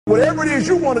Whatever it is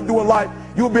you want to do in life,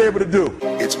 you'll be able to do.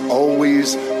 It's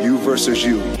always you versus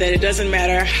you. That it doesn't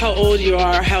matter how old you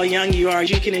are, how young you are,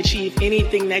 you can achieve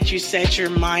anything that you set your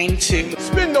mind to.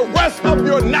 Spend the rest of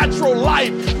your natural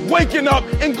life waking up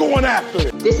and going after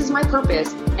it. This is my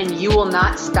purpose, and you will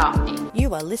not stop me.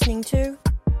 You are listening to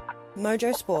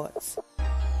Mojo Sports.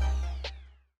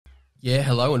 Yeah,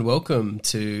 hello and welcome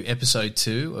to episode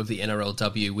 2 of the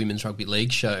Nrlw Women's Rugby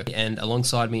League show. And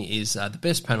alongside me is the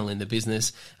best panel in the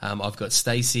business. I've got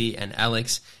Stacey and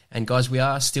Alex. And guys, we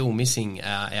are still missing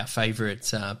our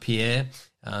favourite Pierre.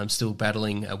 Still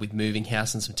battling with moving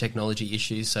house and some technology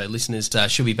issues. So listeners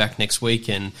should be back next week.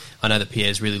 And I know that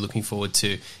Pierre's really looking forward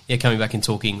to coming back and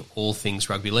talking all things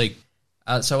rugby league.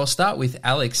 So I'll start with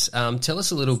Alex. Tell us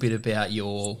a little bit about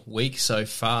your week so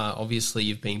far. Obviously,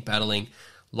 you've been battling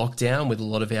lockdown with a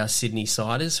lot of our Sydney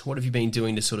siders. What have you been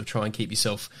doing to sort of try and keep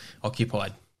yourself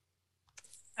occupied?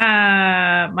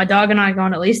 My dog and I go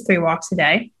on at least 3 walks a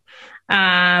day. But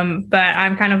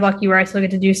I'm kind of lucky where I still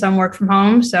get to do some work from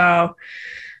home. So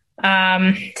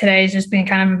today's just been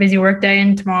kind of a busy work day,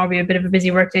 and tomorrow will be a bit of a busy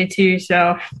work day too.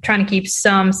 So trying to keep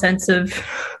some sense of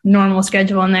normal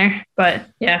schedule in there. But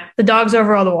yeah, the dog's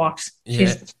over all the walks. Yeah.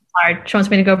 She's tired. She wants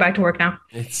me to go back to work now.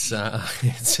 It's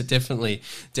definitely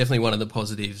one of the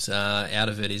positives out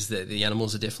of it is that the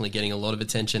animals are definitely getting a lot of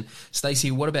attention.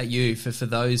 Stacey, what about you?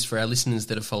 For our listeners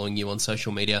that are following you on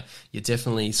social media, you're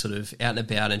definitely sort of out and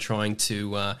about and trying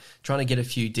to get a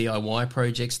few DIY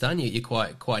projects done. You're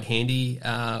quite handy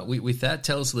with that.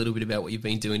 Tell us a little bit about what you've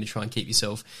been doing to try and keep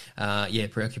yourself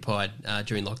preoccupied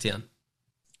during lockdown.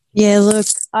 Yeah, look,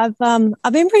 I've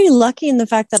been pretty lucky in the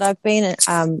fact that I've been,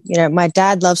 my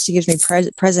dad loves to give me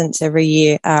presents every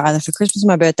year, either for Christmas or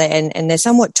my birthday, and they're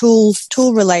somewhat tool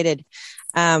related,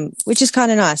 which is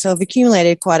kind of nice. So I've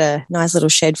accumulated quite a nice little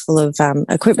shed full of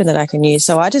equipment that I can use.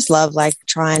 So I just love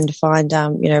trying to find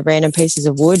random pieces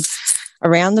of wood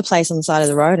around the place on the side of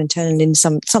the road and turn it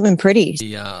into something pretty.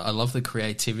 I love the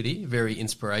creativity, very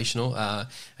inspirational.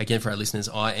 Again, for our listeners,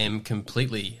 I am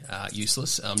completely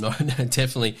useless. I'm not I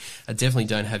definitely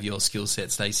don't have your skill set,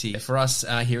 Stacey. For us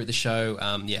here at the show,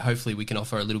 hopefully we can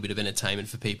offer a little bit of entertainment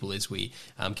for people as we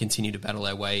continue to battle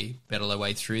our way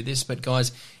through this. But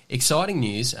guys, exciting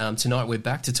news. Tonight we're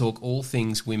back to talk all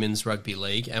things women's rugby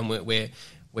league, and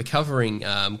we're covering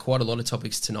quite a lot of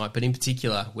topics tonight, but in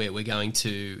particular, we're going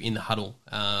to, in the huddle,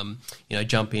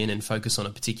 jump in and focus on a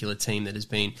particular team that has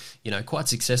been, quite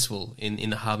successful in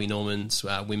the Harvey Norman's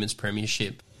Women's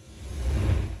Premiership.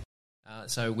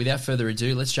 So without further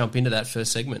ado, let's jump into that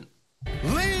first segment.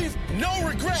 Leave no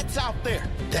regrets out there.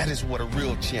 That is what a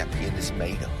real champion is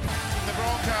made of. The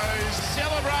Broncos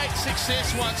celebrate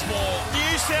success once more.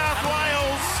 New South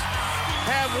Wales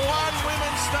have won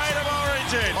Women's State of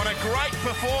Origin on a great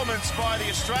performance by the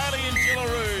Australian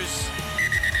Nrlws.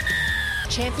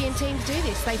 Champion teams do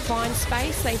this. They find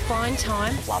space, they find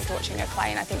time. Loved watching her play,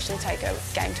 and I think she'll take her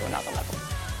game to another level.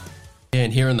 Yeah,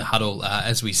 and here in the huddle,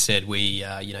 as we said, we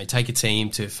take a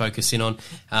team to focus in on,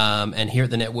 and here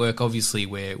at the network, obviously,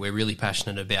 we're really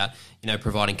passionate about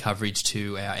providing coverage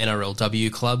to our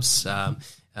Nrlw clubs.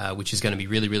 Which is going to be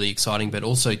really, really exciting. But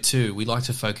also, too, we like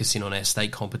to focus in on our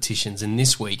state competitions. And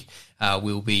this week,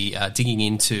 we'll be digging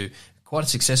into quite a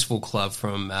successful club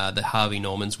from the Harvey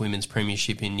Norman's Women's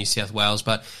Premiership in New South Wales.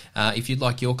 But if you'd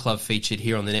like your club featured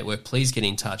here on the network, please get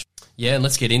in touch. Yeah, and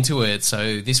let's get into it.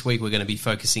 So this week, we're going to be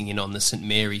focusing in on the St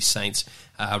Mary's Saints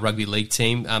Rugby League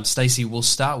team. Stacey, we'll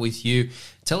start with you.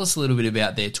 Tell us a little bit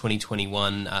about their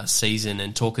 2021 season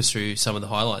and talk us through some of the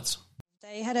highlights.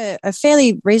 They had a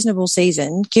fairly reasonable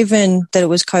season, given that it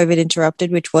was COVID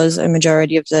interrupted, which was a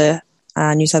majority of the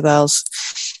New South Wales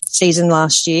season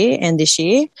last year and this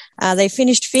year. They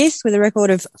finished 5th with a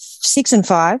record of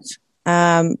 6-5.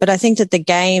 But I think that the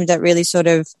game that really sort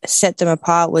of set them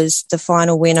apart was the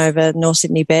final win over North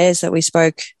Sydney Bears that we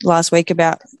spoke last week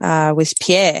about with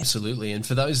Pierre. Absolutely. And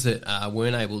for those that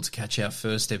weren't able to catch our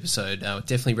first episode, I would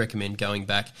definitely recommend going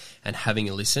back and having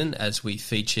a listen as we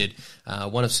featured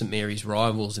one of St Mary's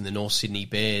rivals in the North Sydney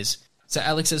Bears. So,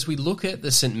 Alex, as we look at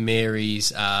the St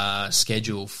Mary's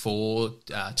schedule for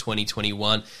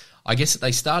 2021, I guess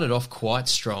they started off quite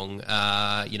strong,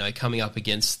 coming up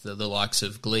against the likes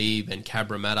of Glebe and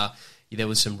Cabramatta. There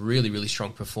was some really, really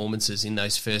strong performances in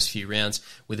those first few rounds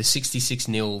with a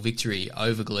 66-0 victory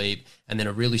over Glebe and then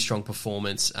a really strong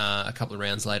performance a couple of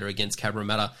rounds later against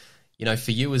Cabramatta.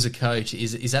 For you as a coach,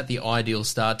 is that the ideal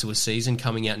start to a season,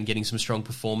 coming out and getting some strong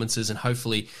performances and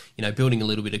hopefully, building a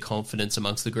little bit of confidence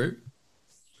amongst the group?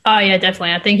 Oh, yeah,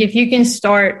 definitely. I think if you can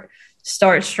start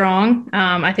strong,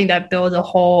 I think that builds a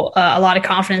lot of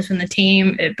confidence in the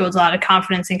team. It builds a lot of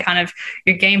confidence in kind of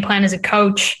your game plan as a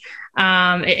coach.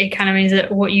 It kind of means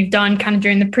that what you've done kind of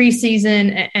during the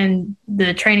preseason and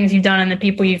the trainings you've done and the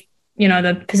people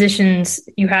the positions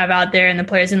you have out there and the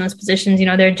players in those positions,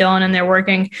 they're gelling and they're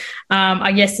working.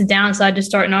 I guess the downside to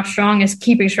starting off strong is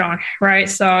keeping strong, right?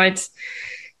 So it's,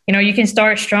 you can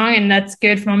start strong and that's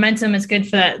good for momentum. It's good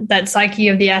for that psyche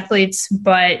of the athletes,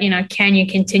 but, can you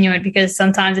continue it? Because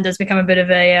sometimes it does become a bit of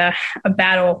a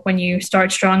battle when you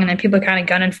start strong and then people are kind of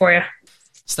gunning for you.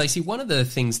 Stacey, one of the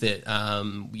things that,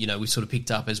 we sort of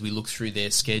picked up as we looked through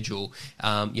their schedule,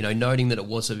 noting that it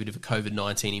was a bit of a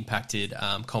COVID-19 impacted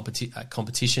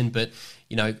competition, but,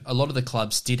 a lot of the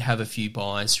clubs did have a few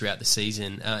buys throughout the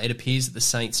season. It appears that the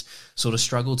Saints sort of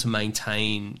struggled to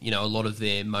maintain, a lot of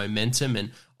their momentum,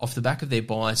 and off the back of their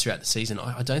buys throughout the season,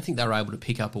 I don't think they were able to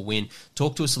pick up a win.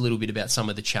 Talk to us a little bit about some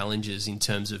of the challenges in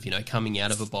terms of, coming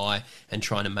out of a buy and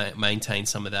trying to maintain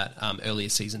some of that earlier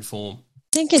season form.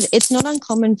 I think it's not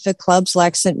uncommon for clubs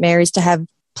like St Mary's to have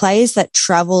players that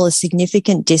travel a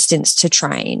significant distance to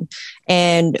train.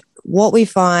 And what we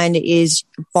find is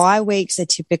bye weeks are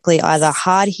typically either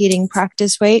hard-hitting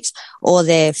practice weeks or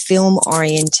they're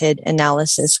film-oriented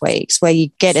analysis weeks where you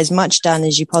get as much done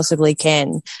as you possibly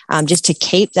can, just to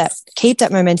keep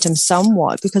that momentum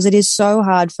somewhat, because it is so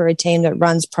hard for a team that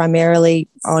runs primarily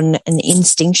on an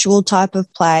instinctual type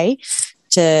of play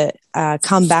to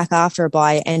come back after a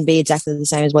bye and be exactly the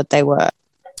same as what they were.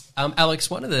 Alex,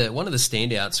 one of the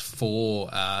standouts for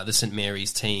the St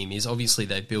Mary's team is obviously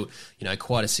they've built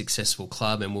quite a successful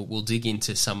club, and we'll dig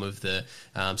into some of their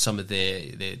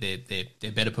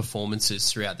better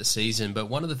performances throughout the season. But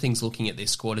one of the things looking at their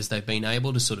squad is they've been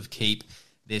able to sort of keep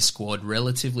their squad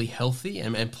relatively healthy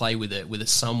and play with a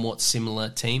somewhat similar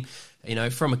team.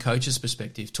 From a coach's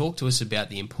perspective, talk to us about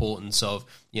the importance of,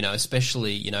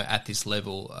 especially, at this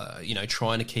level,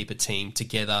 trying to keep a team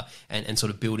together and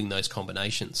sort of building those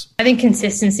combinations. I think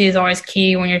consistency is always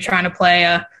key when you're trying to play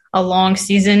a long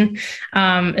season,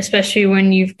 especially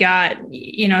when you've got,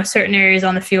 certain areas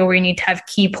on the field where you need to have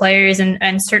key players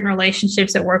and certain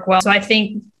relationships that work well. So I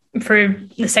think for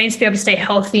the Saints to be able to stay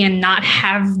healthy and not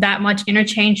have that much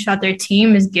interchange throughout their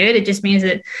team is good. It just means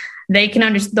that they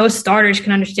can those starters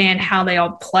can understand how they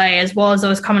all play, as well as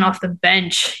those coming off the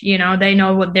bench. They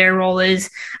know what their role is.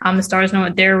 The starters know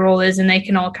what their role is, and they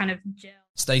can all kind of gel.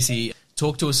 Stacey,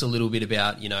 talk to us a little bit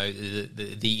about,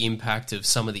 the impact of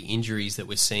some of the injuries that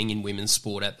we're seeing in women's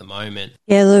sport at the moment.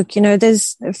 Yeah, look,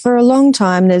 for a long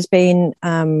time, there's been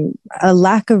a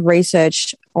lack of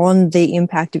research on the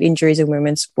impact of injuries in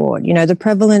women's sport. The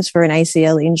prevalence for an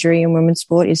ACL injury in women's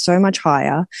sport is so much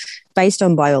higher based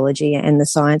on biology and the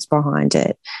science behind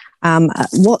it.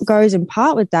 What goes in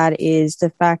part with that is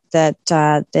the fact that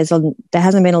there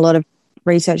hasn't been a lot of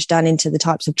research done into the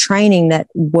types of training that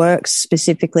works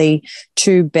specifically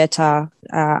to better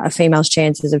a female's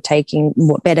chances of taking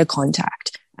better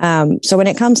contact. So when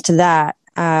it comes to that,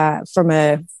 from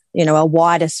a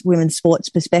wider women's sports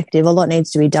perspective, a lot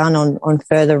needs to be done on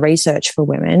further research for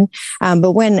women.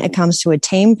 But when it comes to a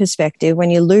team perspective, when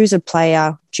you lose a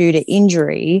player due to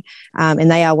injury, and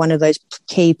they are one of those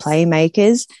key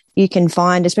playmakers, you can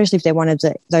find, especially if they're one of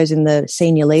those in the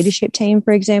senior leadership team,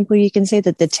 for example, you can see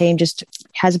that the team just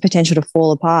has a potential to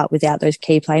fall apart without those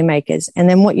key playmakers. And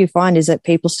then what you find is that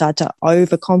people start to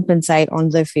overcompensate on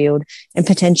the field, and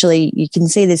potentially you can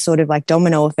see this sort of like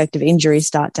domino effect of injuries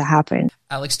start to happen.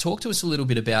 Alex, talk to us a little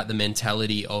bit about the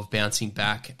mentality of bouncing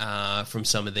back from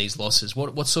some of these losses.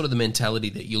 What's sort of the mentality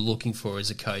that you're looking for as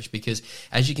a coach? Because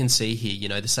as you can see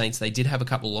here, the Saints, they did have a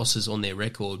couple of losses on their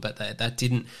record, but that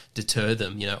didn't deter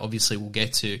them. Obviously we'll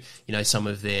get to, some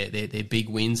of their big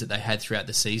wins that they had throughout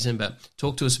the season, but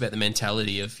talk to us about the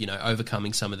mentality of,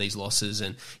 overcoming some of these losses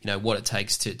and, what it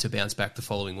takes to bounce back the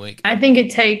following week. I think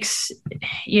it takes,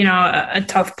 a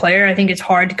tough player. I think it's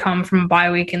hard to come from a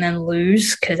bye week and then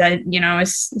lose because,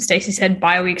 as Stacey said,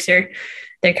 bye weeks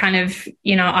they're kind of,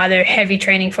 either heavy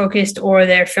training focused or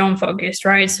they're film focused,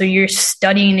 right? So you're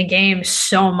studying the game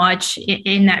so much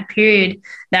in that period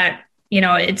that,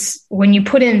 it's when you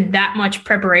put in that much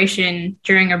preparation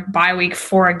during a bye week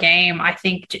for a game, I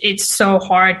think it's so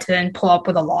hard to then pull up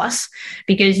with a loss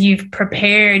because you've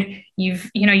prepared, you've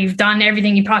done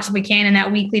everything you possibly can in that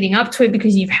week leading up to it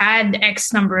because you've had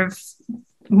X number of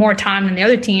more time than the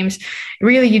other teams.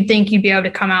 Really, you'd think you'd be able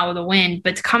to come out with a win,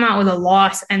 but to come out with a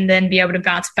loss and then be able to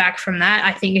bounce back from that,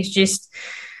 I think it's just,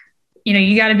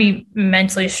 you got to be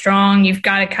mentally strong. You've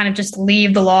got to kind of just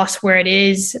leave the loss where it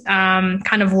is,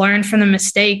 kind of learn from the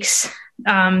mistakes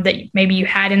that maybe you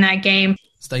had in that game.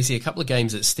 Stacey, a couple of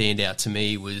games that stand out to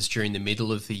me was during the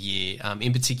middle of the year,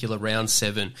 in particular round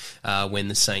 7, when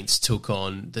the Saints took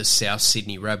on the South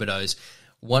Sydney Rabbitohs.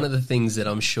 One of the things that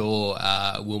I'm sure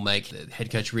will make the head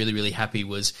coach really, really happy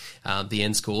was the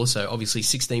end score. So obviously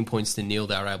 16 points to nil,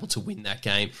 they were able to win that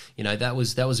game. You know, that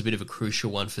was a bit of a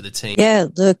crucial one for the team. Yeah,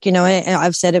 look, you know,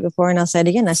 I've said it before and I'll say it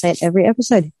again. I say it every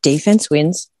episode. Defense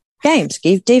wins games.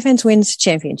 Defense wins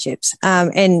championships.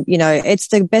 And, you know, it's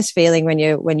the best feeling when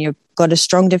you've got a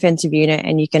strong defensive unit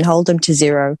and you can hold them to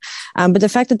 0. But the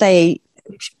fact that they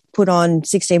put on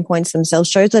 16 points themselves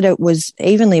shows that it was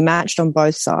evenly matched on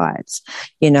both sides,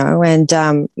 you know, and,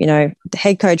 you know, the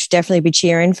head coach definitely be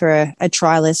cheering for a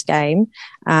tryless game.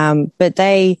 But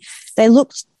they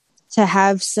looked to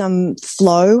have some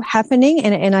flow happening.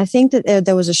 And I think that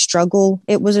there was a struggle.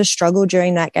 It was a struggle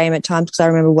during that game at times because I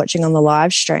remember watching on the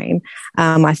live stream.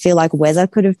 I feel like weather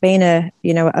could have been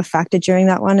a factor during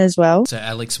that one as well. So,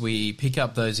 Alex, we pick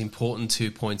up those important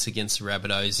 2 points against the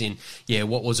Rabbitohs in,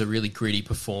 what was a really gritty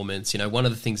performance. You know, one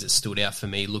of the things that stood out for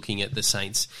me looking at the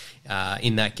Saints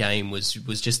in that game was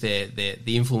just the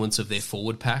influence of their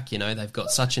forward pack. You know, they've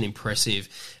got such an impressive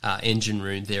engine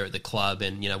room there at the club,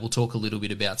 and, you know, we'll talk a little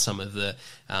bit about some of the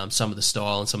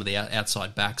style and some of the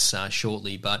outside backs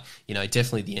shortly, but, you know,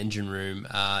 definitely the engine room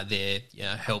there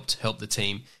helped the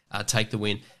team take the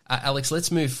win. Alex,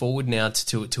 let's move forward now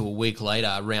to a week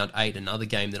later, round 8, another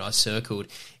game that I circled.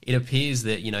 It appears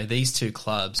that, you know, these two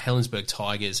clubs, Helensburgh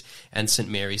Tigers and St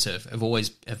Mary's,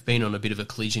 have been on a bit of a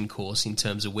collision course in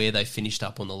terms of where they finished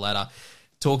up on the ladder.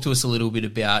 Talk to us a little bit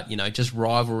about, you know, just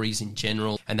rivalries in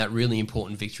general and that really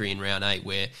important victory in round 8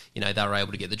 where, you know, they were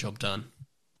able to get the job done.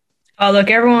 Oh,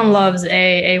 look, everyone loves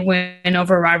a win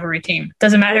over a rivalry team.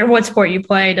 Doesn't matter what sport you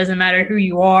play. Doesn't matter who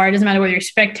you are. Doesn't matter whether you're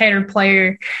spectator,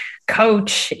 player,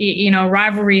 coach. You know,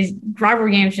 rivalry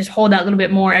games just hold that little bit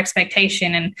more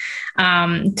expectation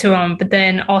and to them. But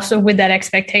then also with that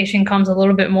expectation comes a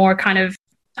little bit more kind of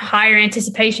higher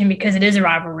anticipation because it is a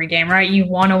rivalry game, right? You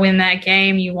want to win that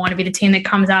game. You want to be the team that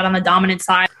comes out on the dominant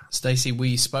side. Stacey,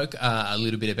 we spoke a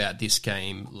little bit about this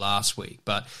game last week,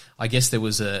 but I guess there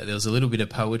was a little bit of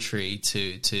poetry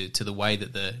to the way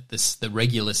that the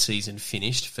regular season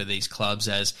finished for these clubs,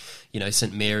 as, you know,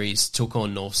 St Mary's took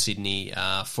on North Sydney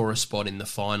for a spot in the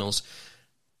finals.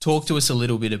 Talk to us a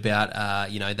little bit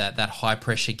about, you know, that high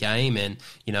pressure game, and,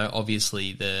 you know,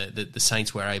 obviously the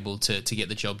Saints were able to get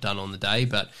the job done on the day,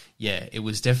 but yeah, it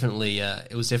was definitely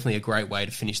a great way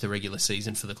to finish the regular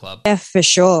season for the club. Yeah, for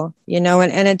sure. You know,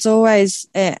 and it's always,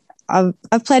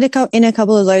 I've played in a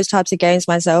couple of those types of games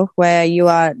myself where you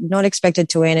are not expected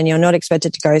to win and you're not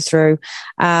expected to go through.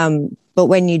 But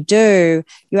when you do,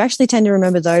 you actually tend to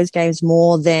remember those games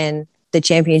more than the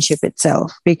championship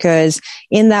itself, because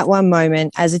in that one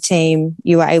moment as a team,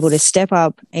 you were able to step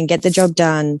up and get the job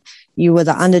done. You were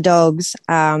the underdogs,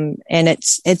 and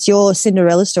it's your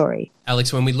Cinderella story.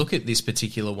 Alex, when we look at this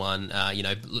particular one, you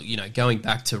know, going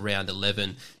back to round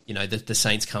 11, you know, the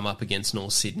Saints come up against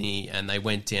North Sydney and they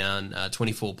went down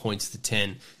 24 points to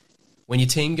 10. When your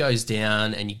team goes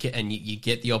down and you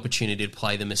get the opportunity to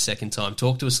play them a second time,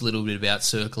 talk to us a little bit about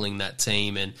circling that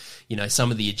team and, you know,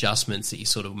 some of the adjustments that you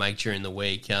sort of make during the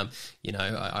week. You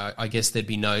know, I guess there'd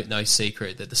be no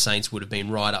secret that the Saints would have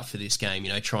been right up for this game,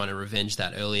 you know, trying to revenge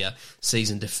that earlier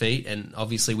season defeat, and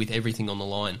obviously with everything on the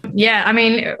line. Yeah, I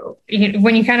mean,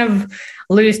 when you kind of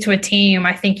lose to a team,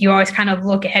 I think you always kind of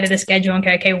look ahead of the schedule and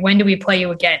go, okay, when do we play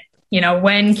you again? You know,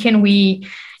 when can we,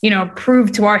 you know,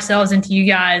 prove to ourselves and to you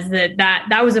guys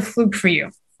that was a fluke for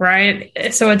you, right?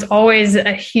 So it's always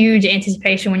a huge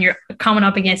anticipation when you're coming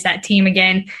up against that team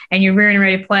again and you're rearing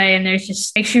ready to play, and there's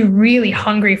just makes you really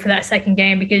hungry for that second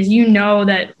game because you know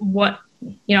that what,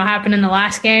 you know, happened in the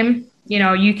last game, you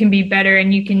know, you can be better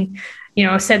and you can, you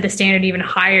know, set the standard even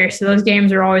higher. So those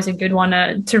games are always a good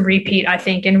one to repeat, I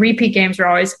think. And repeat games are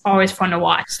always fun to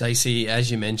watch. Stacey,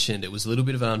 as you mentioned, it was a little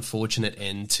bit of an unfortunate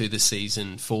end to the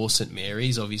season for St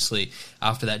Mary's. Obviously,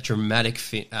 after that dramatic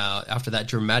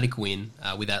win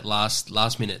with that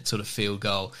last minute sort of field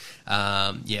goal,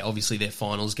 obviously their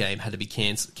finals game had to be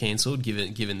cancelled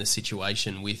given the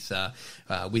situation with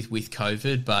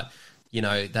COVID, but. You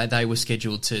know, they were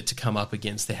scheduled to come up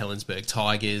against the Helensburgh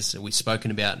Tigers. We've spoken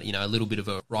about, you know, a little bit of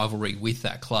a rivalry with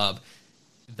that club.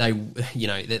 They would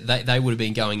have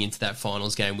been going into that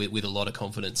finals game with a lot of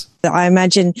confidence. I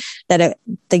imagine that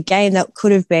the game that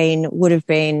could have been would have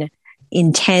been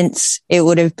intense. It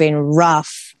would have been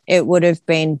rough. It would have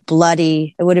been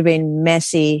bloody. It would have been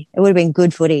messy. It would have been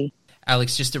good footy.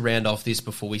 Alex, just to round off this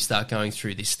before we start going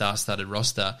through this star-studded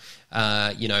roster,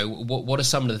 what are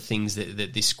some of the things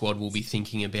that this squad will be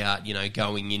thinking about,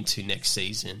 going into next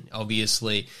season?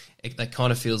 Obviously, that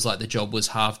kind of feels like the job was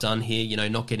half done here,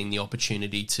 not getting the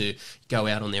opportunity to go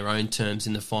out on their own terms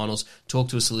in the finals. Talk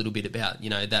to us a little bit about,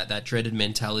 that dreaded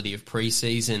mentality of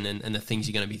pre-season and the things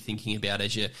you're going to be thinking about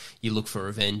as you look for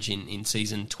revenge in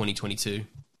season 2022.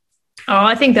 Oh,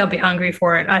 I think they'll be hungry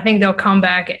for it. I think they'll come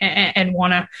back and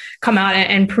want to come out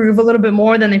and prove a little bit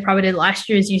more than they probably did last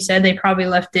year. As you said, they probably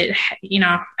left it,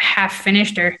 half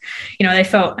finished, or, they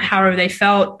felt however they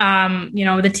felt.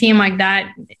 With a team like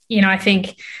that, I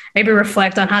think maybe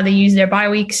reflect on how they use their bye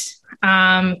weeks,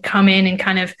 come in and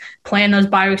kind of plan those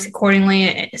bye weeks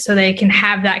accordingly so they can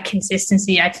have that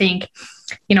consistency. I think,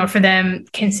 for them,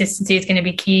 consistency is going to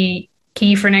be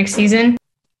key for next season.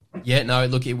 Yeah, no,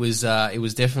 look, it was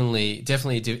definitely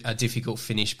a difficult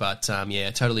finish, but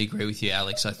I totally agree with you,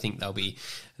 Alex. I think they'll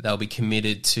be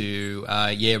committed to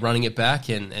running it back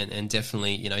and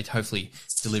definitely hopefully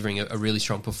delivering a really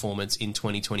strong performance in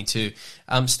 2022.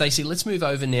 Stacey, let's move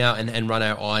over now and run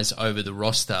our eyes over the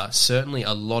roster. Certainly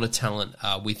a lot of talent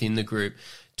within the group.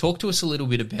 Talk to us a little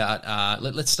bit about,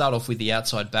 let's start off with the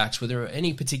outside backs. Were there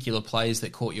any particular players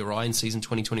that caught your eye in season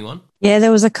 2021? Yeah,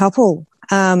 there was a couple.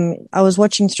 I was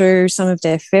watching through some of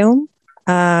their film,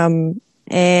 and,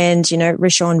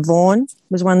 Rashawn Vaughn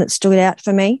was one that stood out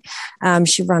for me.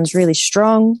 She runs really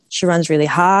strong. She runs really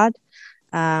hard.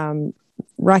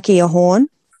 Rakia Horn,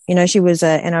 she was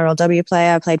an Nrlw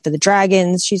player, played for the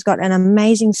Dragons. She's got an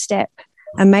amazing step,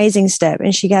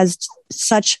 and she has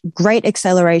such great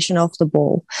acceleration off the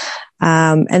ball.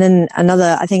 And then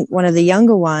I think one of the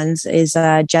younger ones is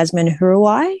Jasmine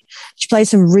Huruai. She plays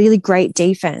some really great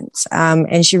defense,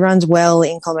 and she runs well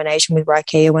in combination with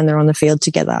Rakia when they're on the field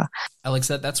together. Alex,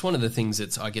 that's one of the things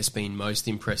that's, I guess, been most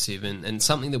impressive and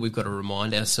something that we've got to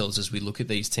remind ourselves as we look at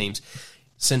these teams.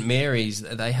 St Mary's,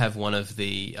 they have one of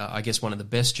the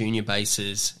best junior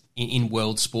bases in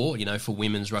world sport, for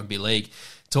women's rugby league.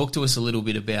 Talk to us a little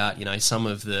bit about, some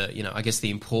of the, I guess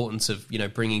the importance of,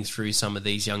 bringing through some of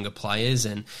these younger players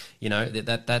and,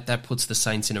 that puts the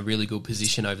Saints in a really good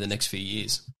position over the next few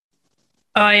years.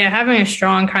 Oh, yeah, having a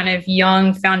strong kind of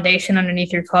young foundation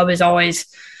underneath your club is always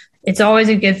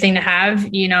a good thing to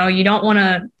have. You don't want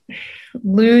to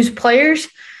lose players.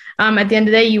 At the end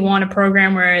of the day, you want a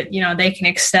program where, they can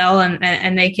excel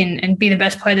and they can be the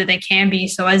best player that they can be.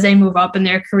 So as they move up in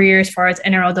their career, as far as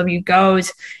NRLW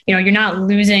goes, you're not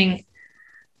losing,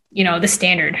 the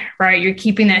standard, right? You're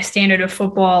keeping that standard of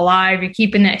football alive. You're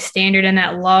keeping that standard and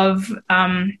that love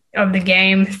of the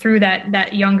game through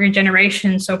that younger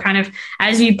generation. So kind of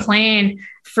as you plan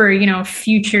for,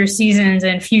 future seasons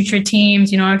and future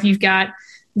teams, if you've got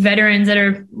veterans that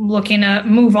are looking to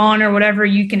move on or whatever,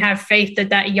 you can have faith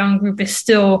that young group is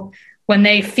still, when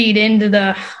they feed into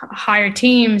the higher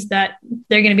teams, that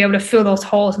they're going to be able to fill those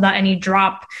holes without any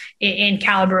drop in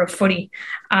caliber of footy.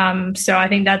 So I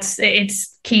think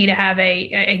it's key to have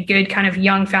a good kind of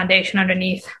young foundation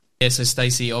underneath. Yeah, so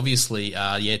Stacey, obviously,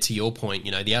 to your point,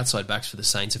 the outside backs for the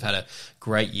Saints have had a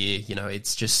great year.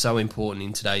 It's just so important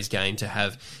in today's game to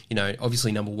have,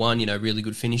 obviously number one, really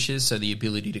good finishes, so the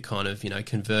ability to kind of,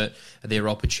 convert their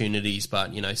opportunities.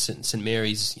 But, St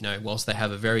Mary's, whilst they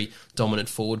have a very dominant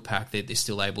forward pack, they're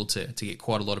still able to get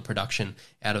quite a lot of production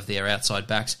out of their outside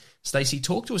backs. Stacey,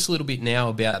 talk to us a little bit now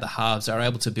about the halves. They were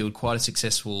able to build quite a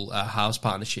successful halves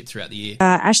partnership throughout the year.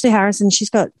 Ashley Harrison,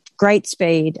 she's got great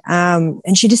speed,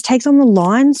 and she just takes on the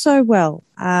line so well.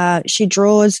 She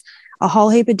draws a whole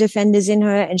heap of defenders in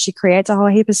her, and she creates a whole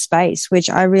heap of space, which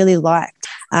I really liked.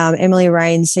 Emily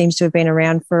Rains seems to have been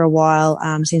around for a while,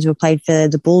 seems to have played for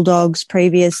the Bulldogs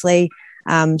previously.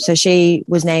 So she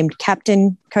was named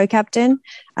co-captain.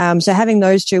 So having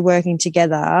those two working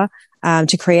together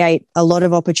to create a lot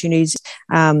of opportunities.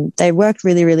 They worked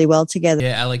really, really well together.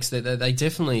 Yeah, Alex, they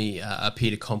definitely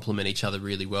appear to complement each other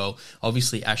really well.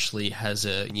 Obviously, Ashley has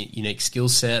a unique skill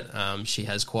set. She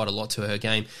has quite a lot to her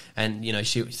game. And,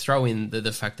 she throw in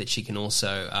the fact that she can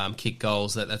also kick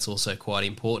goals. That's also quite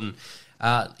important.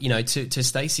 To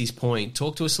Stacey's point,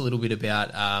 talk to us a little bit about,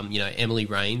 Emily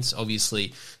Rains,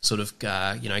 obviously sort of,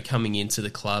 coming into the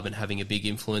club and having a big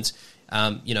influence.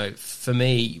 For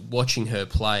me, watching her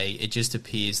play, it just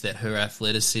appears that her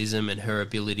athleticism and her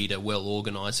ability to well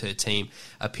organise her team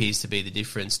appears to be the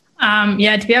difference.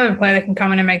 Yeah, to be able to play that can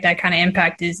come in and make that kind of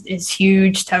impact is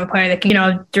huge. To have a player that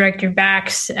can, direct your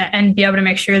backs and be able to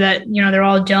make sure that, they're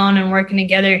all gelling and working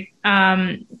together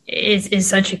is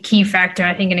such a key factor,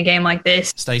 I think, in a game like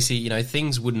this. Stacey,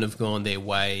 things wouldn't have gone their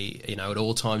way, at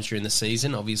all times during the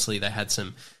season. Obviously, they had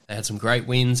some great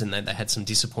wins and they had some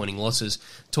disappointing losses.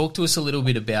 Talk to us a little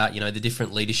bit about, the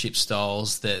different leadership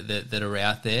styles that are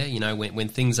out there. When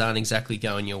things aren't exactly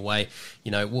going your way,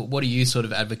 what do you sort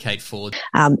of advocate for?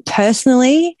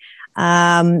 Personally,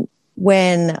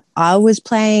 when I was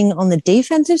playing on the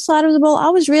defensive side of the ball, I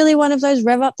was really one of those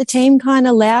rev up the team kind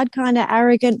of loud, kind of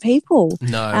arrogant people.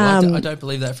 No, I don't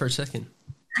believe that for a second.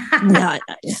 No.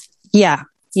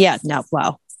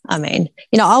 Well, I mean,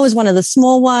 I was one of the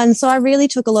small ones, so I really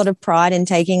took a lot of pride in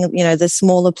taking, the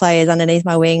smaller players underneath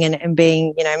my wing and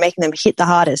being, making them hit the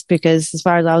hardest, because as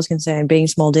far as I was concerned, being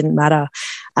small didn't matter.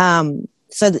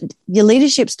 So your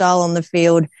leadership style on the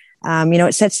field,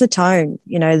 it sets the tone.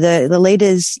 The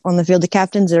leaders on the field, the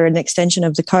captains, are an extension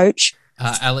of the coach.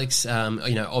 Alex,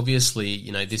 obviously,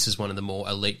 this is one of the more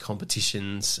elite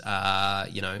competitions,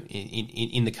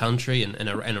 in the country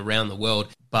and around the world.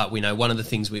 But we know one of the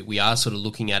things we are sort of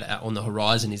looking at on the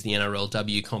horizon is the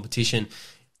Nrlw competition.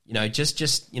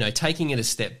 Just taking it a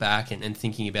step back and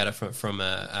thinking about it from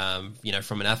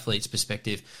an athlete's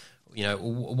perspective.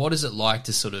 What is it like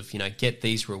to sort of, get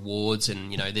these rewards?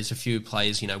 And, there's a few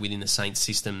players, within the Saints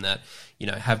system that,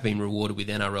 have been rewarded with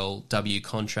Nrlw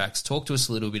contracts. Talk to us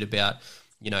a little bit about,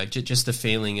 just the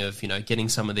feeling of, getting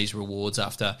some of these rewards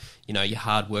after, your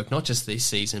hard work, not just this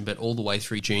season, but all the way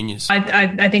through juniors.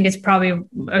 I think it's probably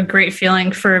a great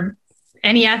feeling for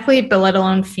any athlete, but let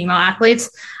alone female athletes.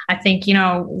 I think,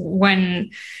 when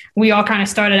we all kind of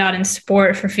started out in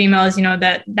sport for females,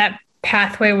 that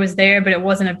pathway was there, but it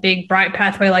wasn't a big, bright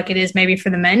pathway like it is maybe for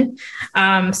the men.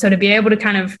 So to be able to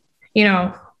kind of,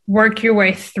 work your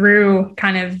way through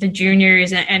kind of the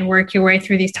juniors and work your way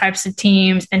through these types of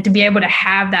teams, and to be able to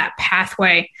have that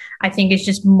pathway, I think is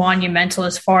just monumental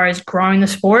as far as growing the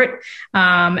sport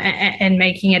and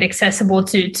making it accessible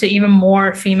to even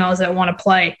more females that want to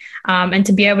play. And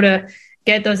to be able to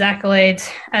get those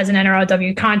accolades as an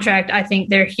Nrlw contract, I think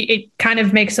it kind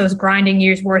of makes those grinding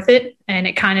years worth it. And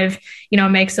it kind of,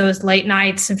 makes those late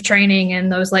nights of training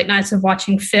and those late nights of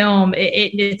watching film.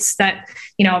 It's that,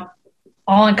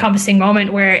 all-encompassing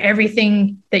moment where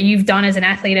everything that you've done as an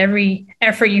athlete, every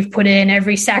effort you've put in,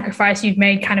 every sacrifice you've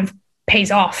made kind of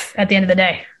pays off at the end of the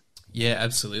day. Yeah,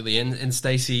 absolutely. And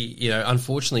Stacey,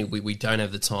 unfortunately, we don't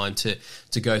have the time to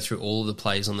go through all of the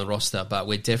players on the roster, but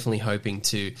we're definitely hoping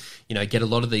to, get a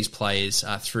lot of these players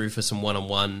through for some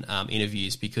one-on-one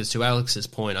interviews, because to Alex's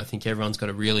point, I think everyone's got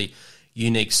a really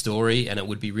unique story, and it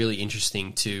would be really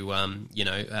interesting to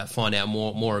find out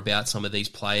more about some of these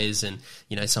players and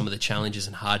some of the challenges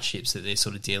and hardships that they're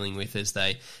sort of dealing with as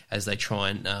they try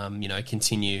and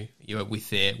continue with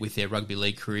their rugby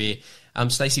league career.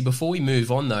 Stacey, before we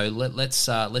move on though, let's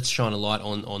shine a light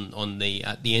on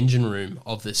the engine room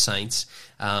of the Saints.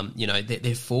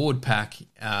 Their forward pack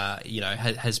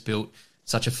has built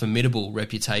such a formidable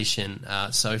reputation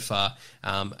so far.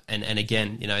 And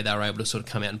again, they were able to sort of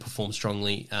come out and perform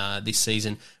strongly this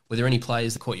season. Were there any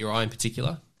players that caught your eye in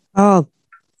particular? Oh,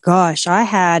 gosh, I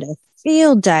had a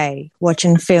field day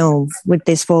watching film with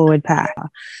this forward pack.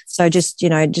 So just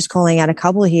calling out a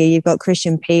couple here. You've got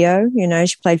Christian Pio,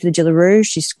 she played for the Jillaroo.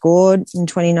 She scored in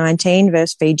 2019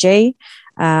 versus Fiji.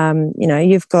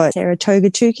 You've got Sarah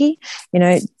Togatuki,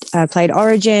 played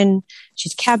Origin.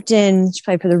 She's captain. She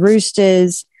played for the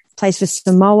Roosters, plays for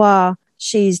Samoa.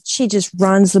 She just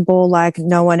runs the ball like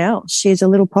no one else. She's a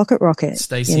little pocket rocket.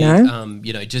 Stacey,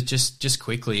 just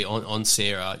quickly on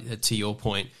Sarah, to your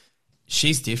point,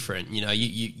 she's different.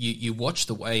 You watch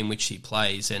the way in which she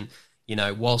plays, and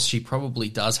whilst she probably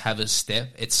does have a step,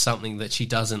 it's something that she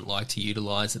doesn't like to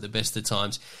utilise at the best of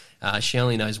times. She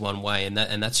only knows one way, and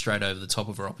that's straight over the top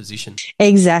of her opposition.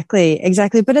 Exactly.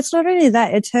 But it's not only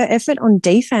that; it's her effort on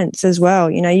defense as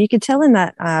well. You could tell in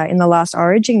that in the last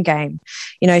Origin game,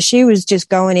 she was just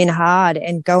going in hard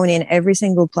and going in every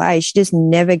single play. She just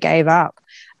never gave up.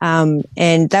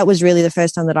 And that was really the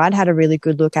first time that I'd had a really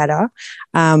good look at her.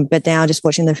 But now just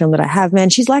watching the film that I have,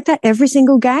 man, she's like that every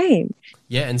single game.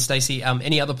 Yeah, and Stacey,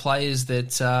 any other players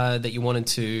that you wanted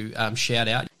to shout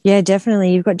out? Yeah,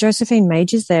 definitely. You've got Josephine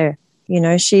Majors there.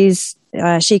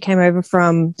 She came over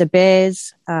from the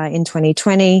Bears in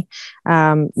 2020,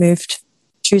 moved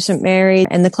to St. Mary,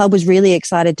 and the club was really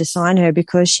excited to sign her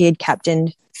because she had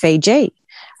captained Fiji.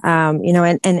 And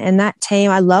that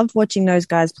team, I loved watching those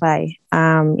guys play.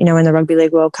 In the Rugby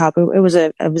League World Cup, it was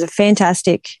a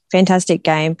fantastic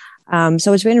game.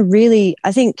 So it's been really,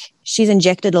 I think she's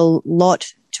injected a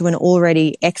lot to an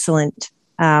already excellent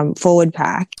forward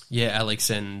pack. Yeah, Alex,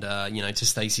 and to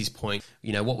Stacey's point,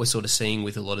 what we're sort of seeing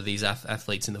with a lot of these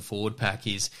athletes in the forward pack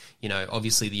is,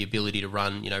 obviously the ability to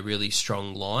run, really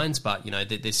strong lines, but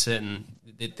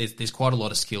there's quite a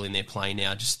lot of skill in their play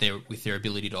now, just with their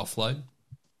ability to offload.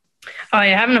 Oh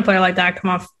yeah, having a player like that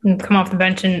come off the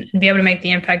bench and be able to make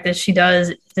the impact that she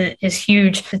does is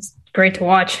huge. It's great to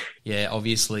watch. Yeah,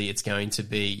 obviously it's going to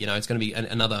be,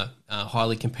 another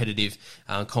highly competitive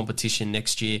competition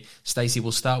next year. Stacey,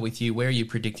 we'll start with you. Where are you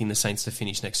predicting the Saints to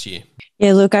finish next year?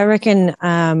 Yeah, look, I reckon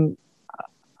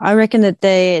that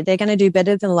they're going to do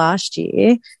better than last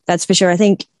year. That's for sure. I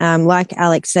think, like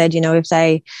Alex said, if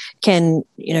they can,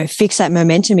 fix that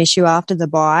momentum issue after the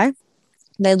bye,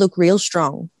 they look real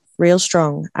strong.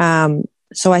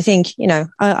 So I think,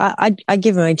 I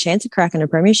give them a chance of cracking a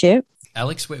premiership.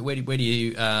 Alex, where do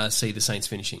you see the Saints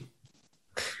finishing?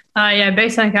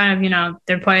 Based on kind of,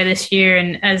 their play this year,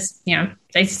 and as,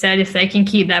 they said, if they can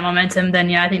keep that momentum,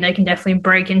 then I think they can definitely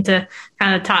break into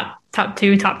kind of top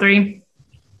 2, top 3.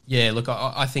 Yeah, look,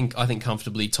 I think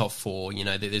comfortably top 4.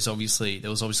 There was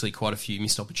obviously quite a few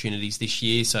missed opportunities this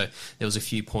year, so there was a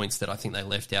few points that I think they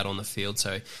left out on the field.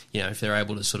 So, if they're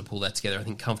able to sort of pull that together, I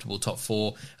think comfortable top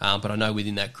 4. But I know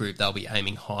within that group they'll be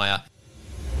aiming higher.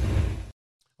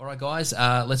 All right, guys,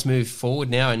 let's move forward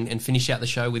now and finish out the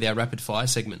show with our rapid fire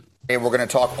segment. We're going to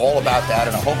talk all about that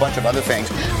and a whole bunch of other things.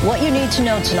 What you need to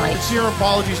know tonight. Sincere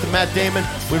apologies to Matt Damon.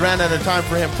 We ran out of time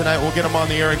for him tonight. We'll get him on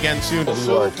the air again soon. Oh,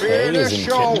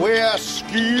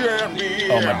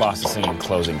 my boss is singing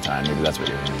Closing Time. Maybe that's what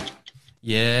you're hearing.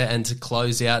 Yeah, and to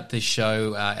close out the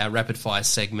show, our rapid fire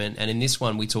segment, and in this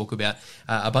one we talk about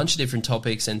a bunch of different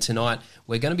topics, and tonight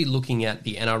we're going to be looking at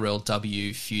the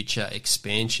Nrlw future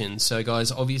expansion. So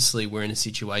guys, obviously we're in a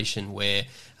situation where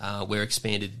we're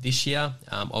expanded this year.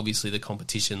 Obviously the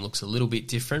competition looks a little bit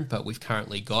different, but we've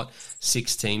currently got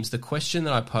 6 teams. The question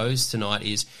that I pose tonight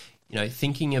is,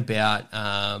 thinking about,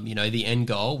 the end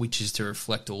goal, which is to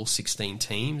reflect all 16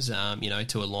 teams,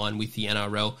 to align with the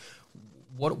NRL.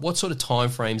 What sort of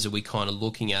timeframes are we kind of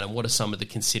looking at, and what are some of the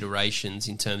considerations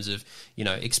in terms of,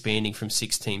 expanding from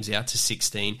 6 teams out to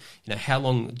 16? How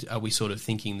long are we sort of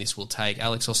thinking this will take?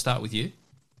 Alex, I'll start with you.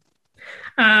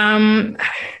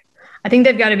 I think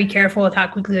they've got to be careful with how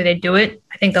quickly they do it.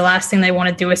 I think the last thing they want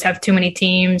to do is have too many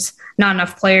teams, not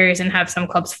enough players, and have some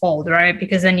clubs fold, right?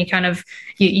 Because then you kind of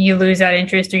you lose that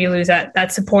interest, or you lose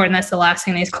that support, and that's the last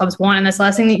thing these clubs want, and that's the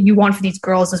last thing that you want for these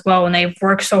girls as well. When they've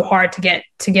worked so hard to get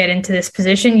into this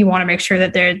position, you want to make sure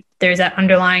that there's that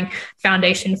underlying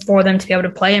foundation for them to be able to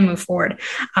play and move forward.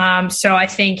 So I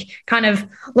think kind of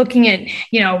looking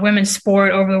at, women's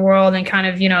sport over the world, and kind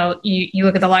of, you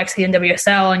look at the likes of the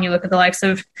NWSL, and you look at the likes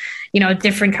of,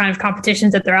 different kind of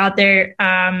competitions that they're out there.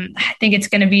 I think it's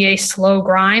going to be a slow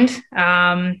grind,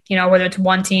 whether it's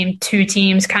 1 team, 2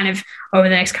 teams, kind of over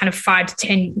the next kind of 5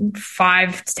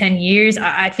 to 10 years.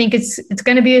 I think it's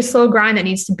going to be a slow grind that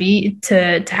needs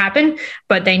to happen,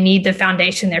 but they need the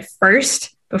foundation there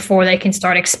first before they can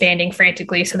start expanding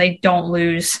frantically, so they don't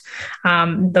lose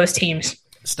those teams.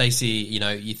 Stacey,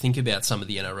 you think about some of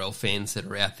the NRL fans that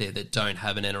are out there that don't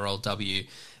have an NRLW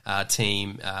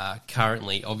team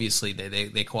currently. Obviously,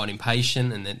 they're quite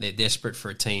impatient, and they're desperate for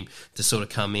a team to sort of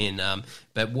come in.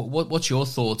 But what's your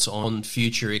thoughts on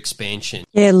future expansion?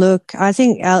 Yeah, look, I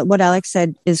think what Alex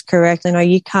said is correct.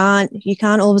 You can't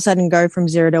all of a sudden go from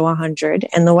 0 to 100.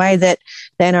 And the way that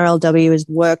the NRLW has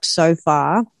worked so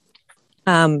far,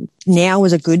 now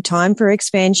was a good time for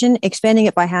expansion. Expanding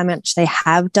it by how much they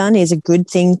have done is a good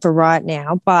thing for right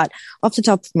now. But off the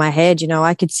top of my head,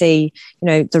 I could see,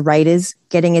 the Raiders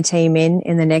getting a team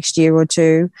in the next year or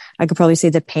 2. I could probably see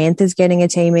the Panthers getting a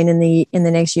team in the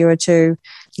next year or 2.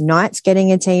 Knights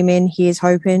getting a team in. Here's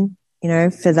hoping,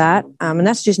 for that. And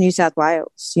that's just New South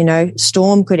Wales.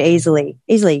 Storm could easily,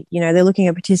 they're looking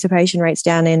at participation rates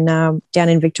down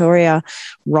in Victoria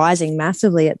rising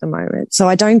massively at the moment. So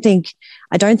I don't think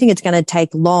it's going to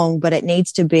take long, but it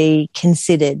needs to be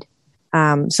considered.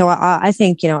 So I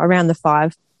think, around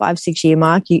the 5-6 year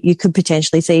mark, you could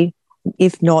potentially see,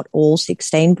 if not all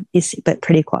 16, but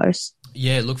pretty close.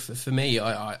 Yeah, look, for me,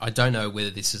 I don't know whether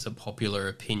this is a popular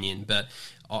opinion, but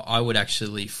I would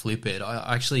actually flip it.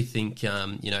 I actually think,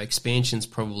 expansion's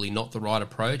probably not the right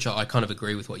approach. I kind of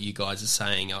agree with what you guys are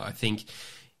saying. I think,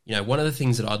 one of the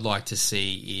things that I'd like to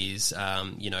see is,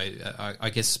 I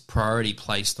guess, priority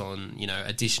placed on,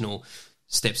 additional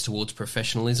steps towards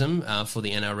professionalism for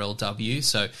the NRLW.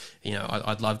 So,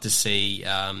 I'd love to see,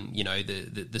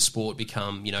 the sport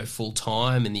become, full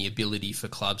time, and the ability for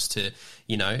clubs to,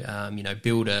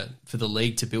 for the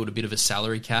league to build a bit of a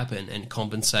salary cap and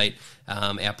compensate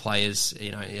our players,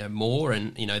 more.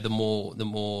 And, the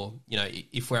more,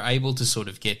 if we're able to sort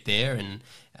of get there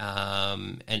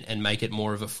and make it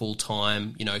more of a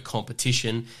full-time,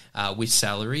 competition with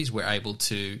salaries, we're able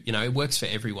to, it works for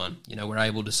everyone. We're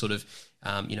able to sort of,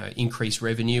 increase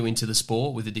revenue into the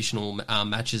sport with additional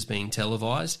matches being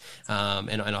televised.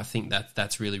 And I think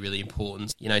that's really, really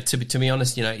important. To be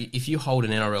honest, if you hold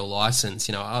an NRL license,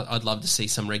 I'd love to see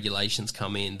some regulations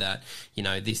come in that,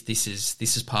 this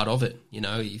is part of it.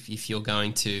 If you're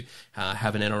going to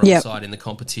have an NRL side in the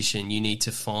competition, you need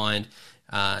to find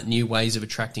new ways of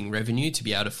attracting revenue to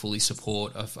be able to fully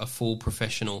support a full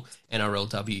professional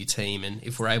NRLW team. And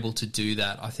if we're able to do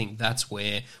that, I think that's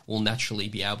where we'll naturally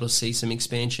be able to see some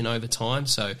expansion over time.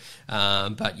 So,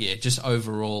 but yeah, just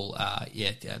overall,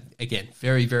 again,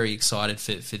 very, very excited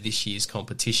for this year's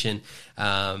competition.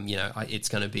 It's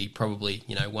going to be probably,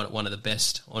 one of the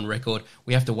best on record.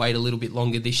 We have to wait a little bit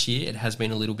longer this year. It has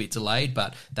been a little bit delayed,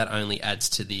 but that only adds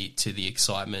to the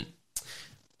excitement.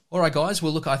 All right, guys.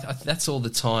 Well, look, that's all the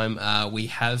time we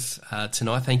have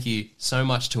tonight. Thank you so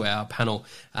much to our panel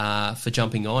for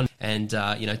jumping on and,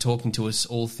 talking to us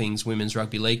all things Women's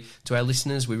Rugby League. To our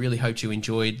listeners, we really hope you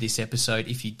enjoyed this episode.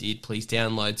 If you did, please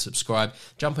download, subscribe,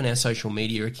 jump on our social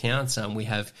media accounts.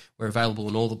 We're available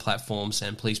on all the platforms,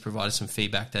 and please provide us some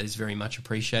feedback. That is very much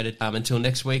appreciated. Until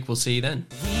next week, we'll see you then.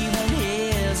 We won't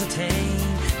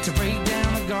hesitate to break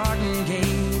down the garden gate.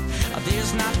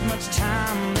 There's not much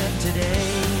time left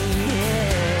today.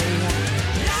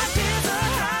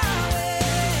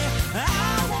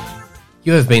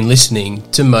 You have been listening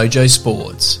to Mojo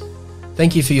Sports.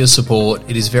 Thank you for your support.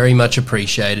 It is very much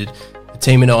appreciated. The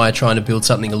team and I are trying to build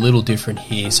something a little different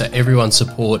here, so everyone's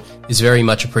support is very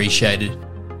much appreciated.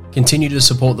 Continue to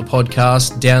support the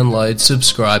podcast, download,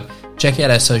 subscribe, check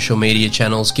out our social media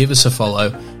channels, give us a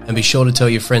follow, and be sure to tell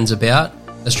your friends about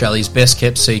Australia's best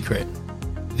kept secret.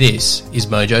 This is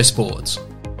Mojo Sports.